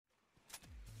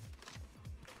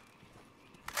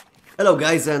Hello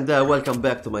guys and welcome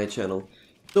back to my channel.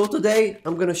 So today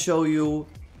I'm gonna show you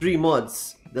 3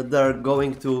 mods that are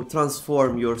going to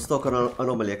transform your Stalker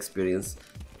Anomaly experience.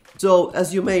 So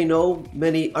as you may know,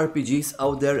 many RPGs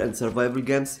out there and survival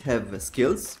games have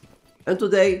skills. And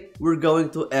today we're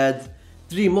going to add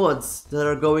 3 mods that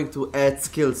are going to add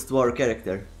skills to our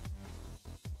character.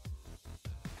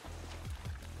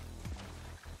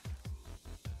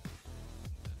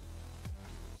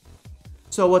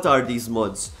 So what are these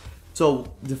mods?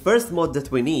 So the first mod that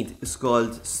we need is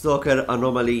called Stalker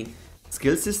Anomaly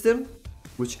Skill System,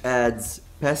 which adds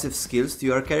passive skills to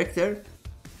your character.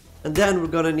 And then we're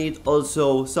gonna need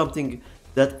also something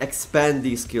that expands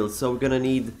these skills. So we're gonna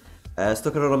need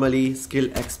Stalker Anomaly Skill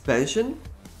Expansion.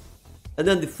 And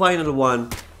then the final one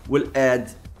will add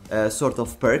sort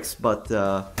of perks, but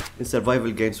in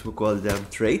survival games we call them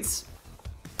traits.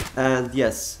 And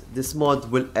yes, this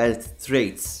mod will add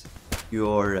traits to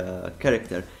your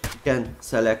character. You can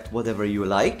select whatever you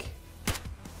like,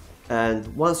 and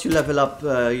once you level up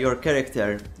your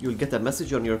character, you'll get a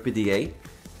message on your PDA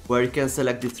where you can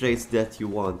select the traits that you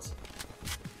want.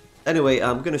 Anyway,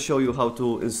 I'm gonna show you how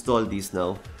to install these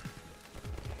now.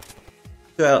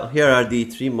 So here are the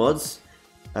 3 mods.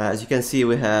 As you can see,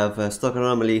 we have Stalker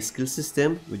Anomaly Skill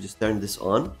System. We just turn this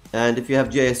on, and if you have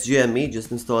JSGME,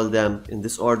 just install them in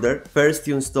this order. First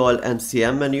you install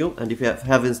MCM menu, and if you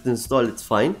haven't installed, it's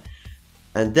fine.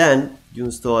 And then you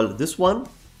install this one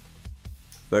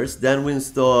first, then we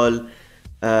install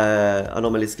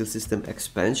Anomaly Skill System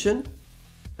Expansion,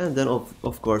 and then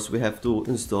of course we have to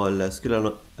install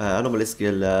Anomaly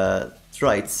Skill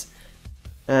Traits.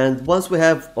 And once we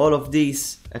have all of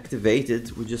these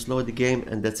activated, we just load the game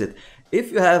and that's it.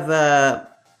 If you have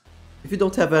if you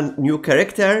don't have a new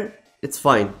character, it's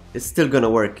fine, it's still gonna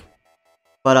work.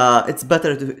 But it's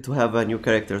better to have a new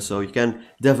character, so you can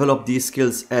develop these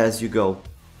skills as you go.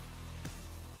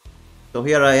 So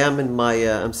here I am in my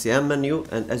MCM menu,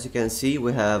 and as you can see,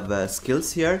 we have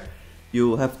skills here.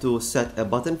 You have to set a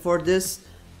button for this,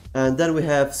 and then we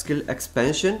have skill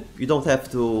expansion. You don't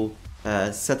have to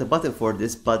set a button for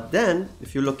this, but then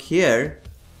if you look here,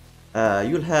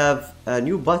 you'll have a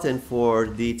new button for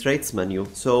the traits menu.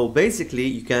 So basically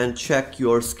you can check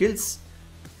your skills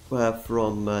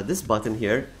from this button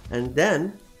here, and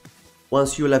then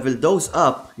once you level those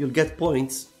up, you'll get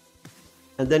points,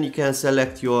 and then you can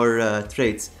select your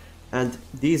traits. And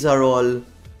these are all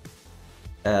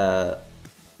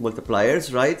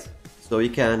multipliers, right? So you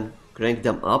can crank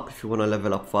them up if you want to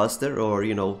level up faster, or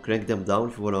you know, crank them down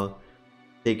if you want to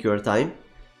take your time.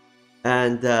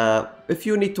 And if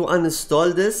you need to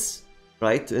uninstall this,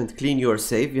 right, and clean your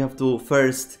save, you have to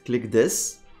first click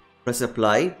this, press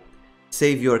apply,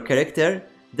 save your character,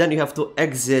 then you have to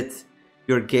exit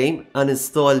your game,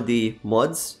 uninstall the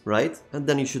mods, right, and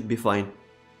then you should be fine.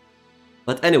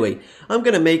 But anyway, I'm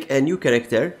gonna make a new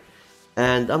character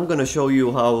and I'm gonna show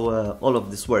you how all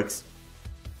of this works.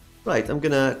 Right, I'm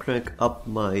gonna crank up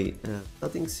my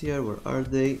settings here. Where are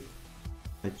they?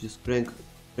 I just crank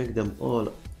them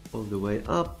all the way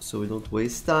up so we don't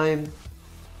waste time.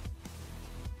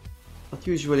 But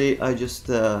usually I just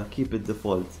keep it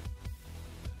default.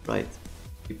 Right,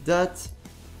 keep that,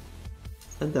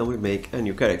 and then we make a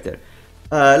new character.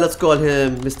 Let's call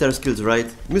him Mr. Skills, right?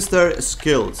 Mr.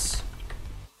 Skills.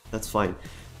 That's fine.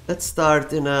 Let's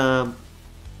start in a...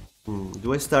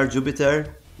 do I start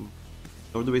Jupiter?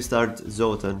 Or do we start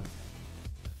Zotan?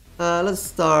 Let's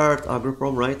start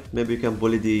Agroprom, right? Maybe you can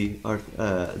bully the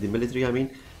military, I mean.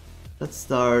 Let's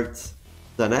start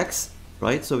the next,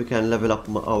 right? So we can level up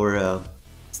our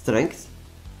strength.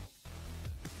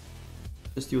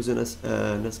 Just using an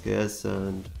SKS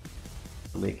and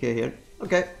an AK here.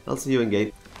 Okay, I'll see you in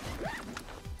game.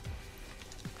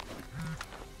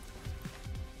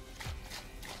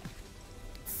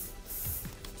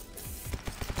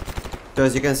 So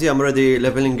as you can see, I'm already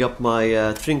leveling up my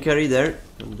Trinkery there,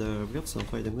 and we have some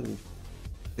fight. I'm gonna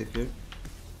save here.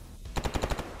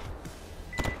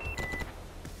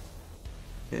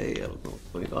 Okay, I don't know what's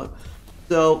going on.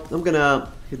 So I'm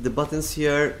gonna hit the buttons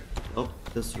here. Oh,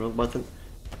 that's the wrong button.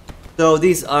 So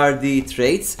these are the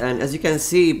traits, and as you can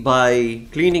see, by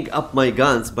cleaning up my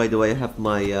guns, by the way, I have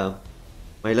my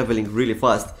my leveling really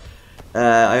fast.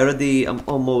 I'm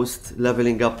almost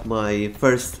leveling up my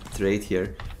first trait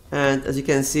here, and as you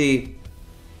can see,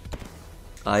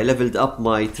 I leveled up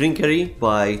my Trinkery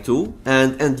by 2,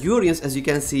 and Endurance, as you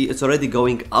can see, it's already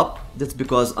going up. That's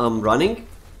because I'm running.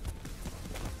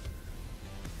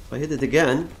 If I hit it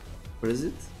again, where is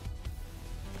it?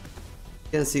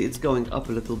 You can see it's going up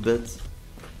a little bit.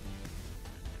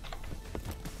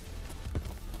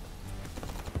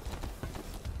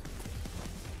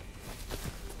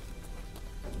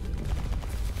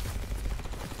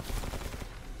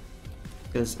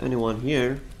 there's anyone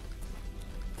here.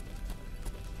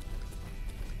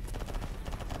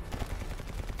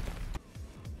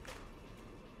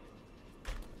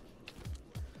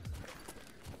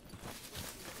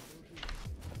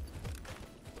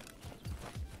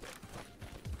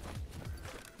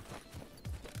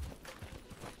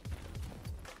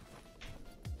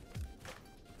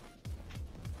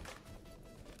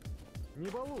 Не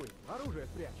балуй, оружие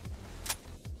спрячь.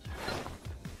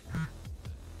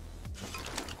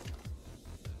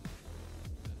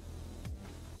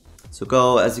 So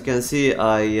go, as you can see,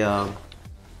 I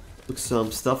took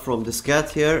some stuff from this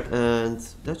cat here, and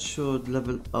that should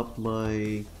level up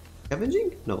my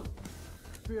scavenging? No.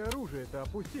 Ты оружие-то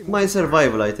опусти. My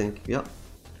survival, I think. Yeah.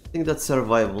 I think that's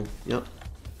survival. Yeah.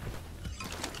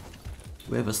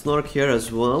 We have a snork here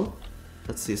as well.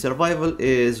 Let's see. Survival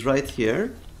is right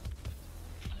here.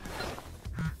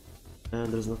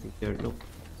 And there's nothing here. No.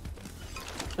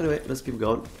 Anyway, let's keep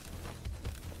going.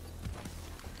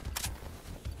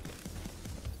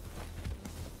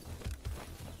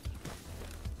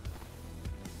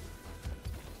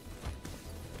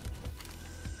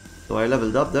 So I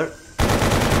leveled up there.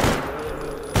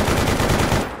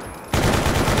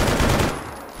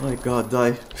 My god,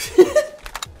 die.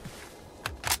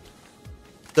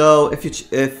 So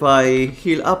if I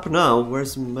heal up now,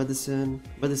 where's medicine?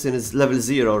 Medicine is level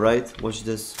 0, right? Watch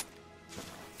this.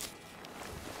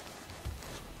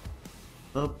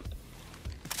 Up.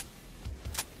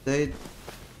 Stayed.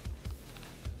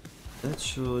 That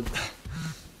should.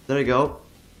 There you go.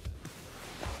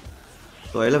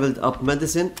 So I leveled up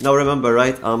medicine. Now remember,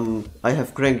 right? I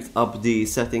have cranked up the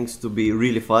settings to be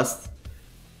really fast.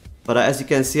 But as you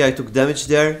can see, I took damage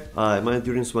there. My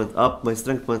endurance went up, my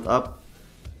strength went up.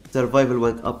 Survival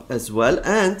went up as well,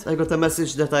 and I got a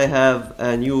message that I have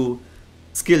a new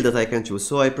skill that I can choose.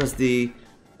 So I press the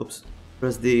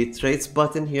traits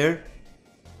button here,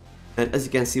 and as you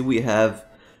can see, we have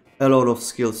a lot of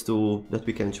skills that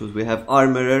we can choose. We have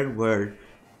Armorer, where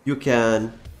you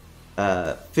can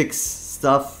fix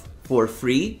stuff for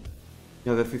free.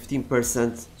 You have a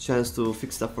 15% chance to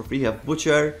fix stuff for free. You have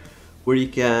Butcher, where you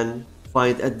can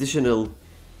find additional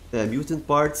mutant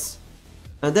parts.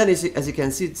 And then as you can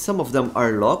see, some of them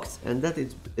are locked, and that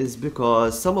is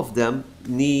because some of them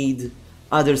need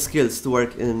other skills to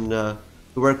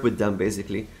work with them,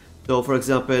 basically. So for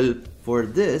example, for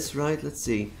this, right, let's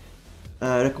see,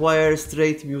 requires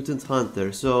straight mutant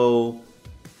hunter. So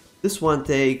this one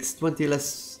takes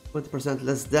 20%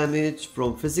 less damage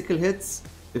from physical hits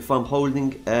if I'm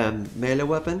holding a melee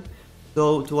weapon.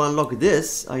 So to unlock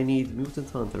this, I need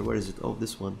mutant hunter. Where is it? Oh,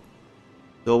 this one.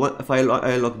 So if I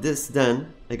unlock this,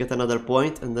 then I get another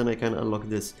point, and then I can unlock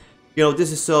this. You know,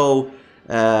 this is so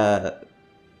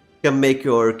can make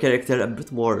your character a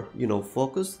bit more, you know,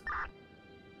 focused.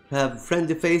 Have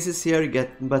friendly faces here, you get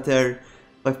better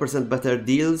 5% better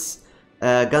deals.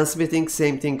 Gunsmithing,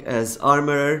 same thing as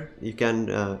armorer. You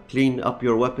can clean up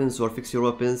your weapons or fix your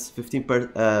weapons.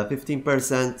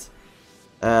 15%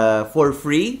 for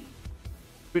free.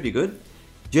 Pretty good.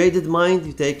 Jaded Mind,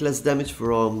 you take less damage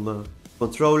from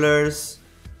controllers.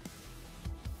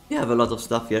 You have a lot of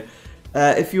stuff here.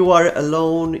 If you are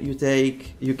alone,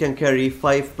 you can carry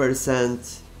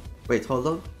 5%. Wait, hold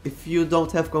on. If you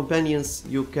don't have companions,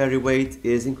 your carry weight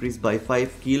is increased by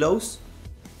 5 kilos,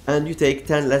 and you take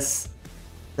 10 less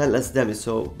damage.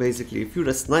 So basically, if you're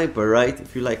a sniper, right?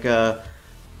 If you like a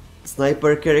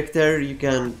sniper character, you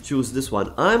can choose this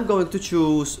one. I'm going to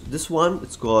choose this one.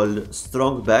 It's called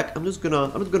Strong Back. I'm not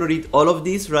gonna read all of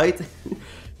these, right?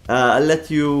 I'll let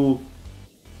you,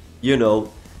 you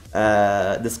know,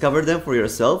 discover them for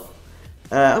yourself.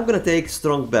 I'm gonna take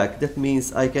Strong Back. That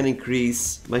means I can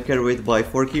increase my carry weight by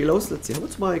 4 kilos. Let's see, how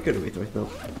much my carry weight right now?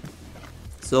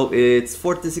 So it's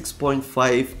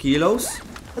 46.5 kilos.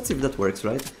 Let's see if that works,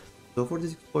 right? So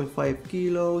 46.5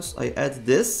 kilos. I add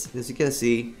this. As you can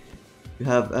see, you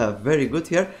have very good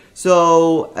here.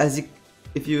 So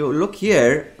if you look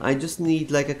here, I just need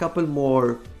like a couple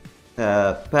more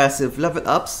passive level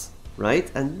ups, right?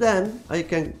 And then I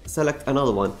can select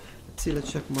another one. Let's see,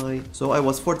 let's check my... So I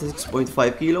was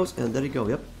 46.5 kilos, and there you go.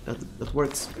 Yep, that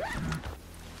works.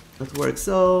 That works.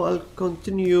 So I'll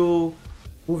continue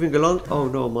moving along. Oh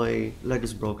no, my leg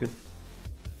is broken.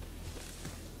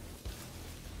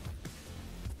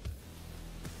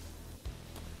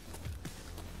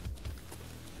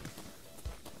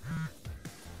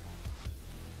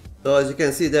 So as you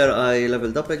can see there, I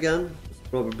leveled up again. It's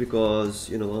probably because,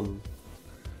 you know, I'm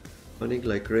running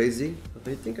like crazy.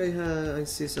 I think I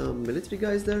see some military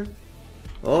guys there.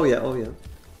 Oh yeah, oh yeah.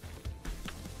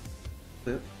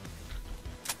 Yeah.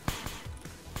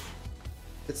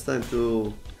 It's time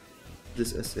to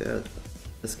This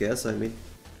SKS, I mean.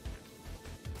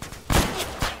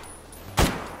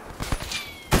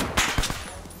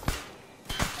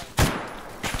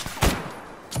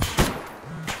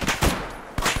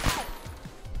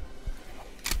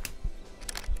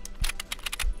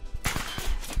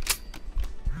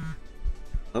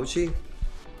 Ouchie.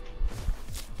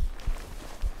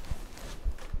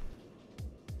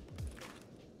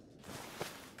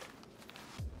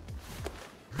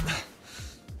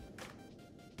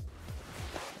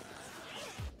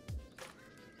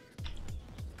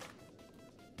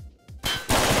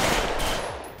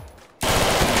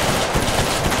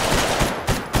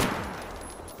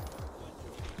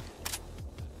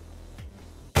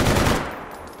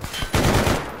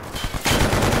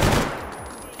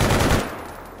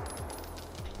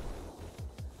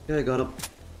 Yeah, I got him.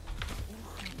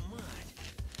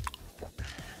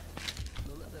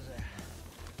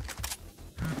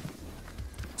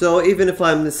 So even if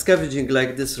I'm scavenging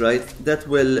like this, right, that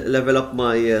will level up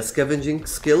my scavenging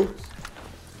skill.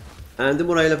 And the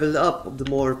more I level up, the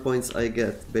more points I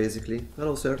get, basically.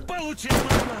 Hello, sir.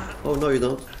 Oh, no, you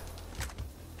don't.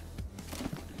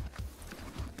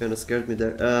 Kinda scared me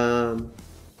there.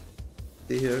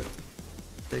 See here.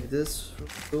 Take this.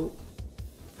 Cool.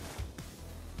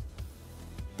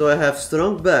 So I have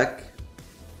strong back.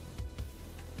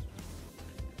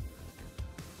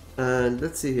 And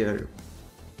let's see here.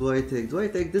 Do I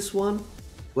take this one?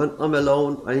 When I'm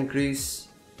alone, I increase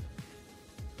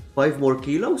 5 more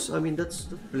kilos? I mean, that's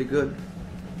really good.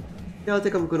 Yeah, I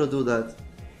think I'm gonna do that.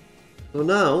 So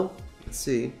now, let's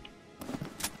see.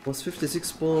 I was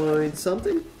 56 point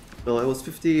something? No, I was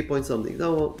 50 point something.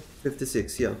 No,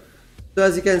 56, yeah. So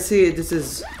as you can see, this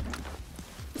is...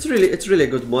 It's really a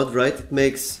good mod, right? It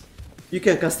makes... You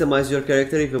can customize your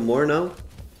character even more now.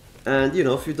 And, you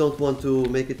know, if you don't want to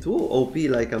make it too OP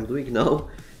like I'm doing now,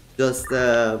 just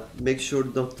make sure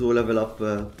not to level up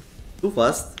too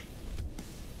fast.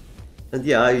 And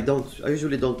yeah, I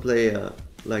usually don't play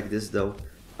like this though.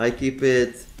 I keep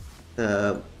it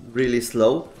really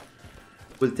slow.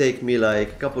 It will take me like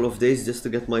a couple of days just to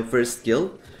get my first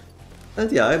kill.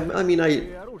 And yeah, I mean, I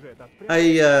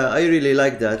really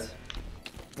like that.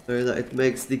 It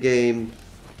makes the game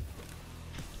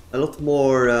a lot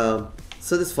more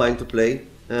satisfying to play,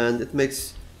 and it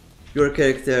makes your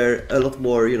character a lot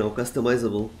more, you know,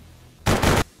 customizable.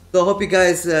 So I hope you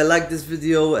guys like this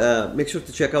video. Make sure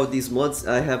to check out these mods.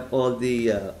 I have all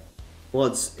the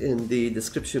mods in the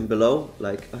description below,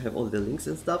 like I have all the links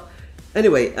and stuff.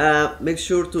 Anyway, make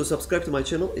sure to subscribe to my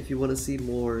channel if you want to see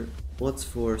more mods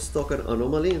for Stalker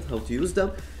Anomaly and how to use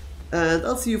them. And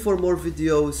I'll see you for more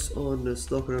videos on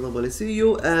Stalker Anomaly. See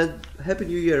you, and Happy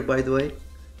New Year, by the way.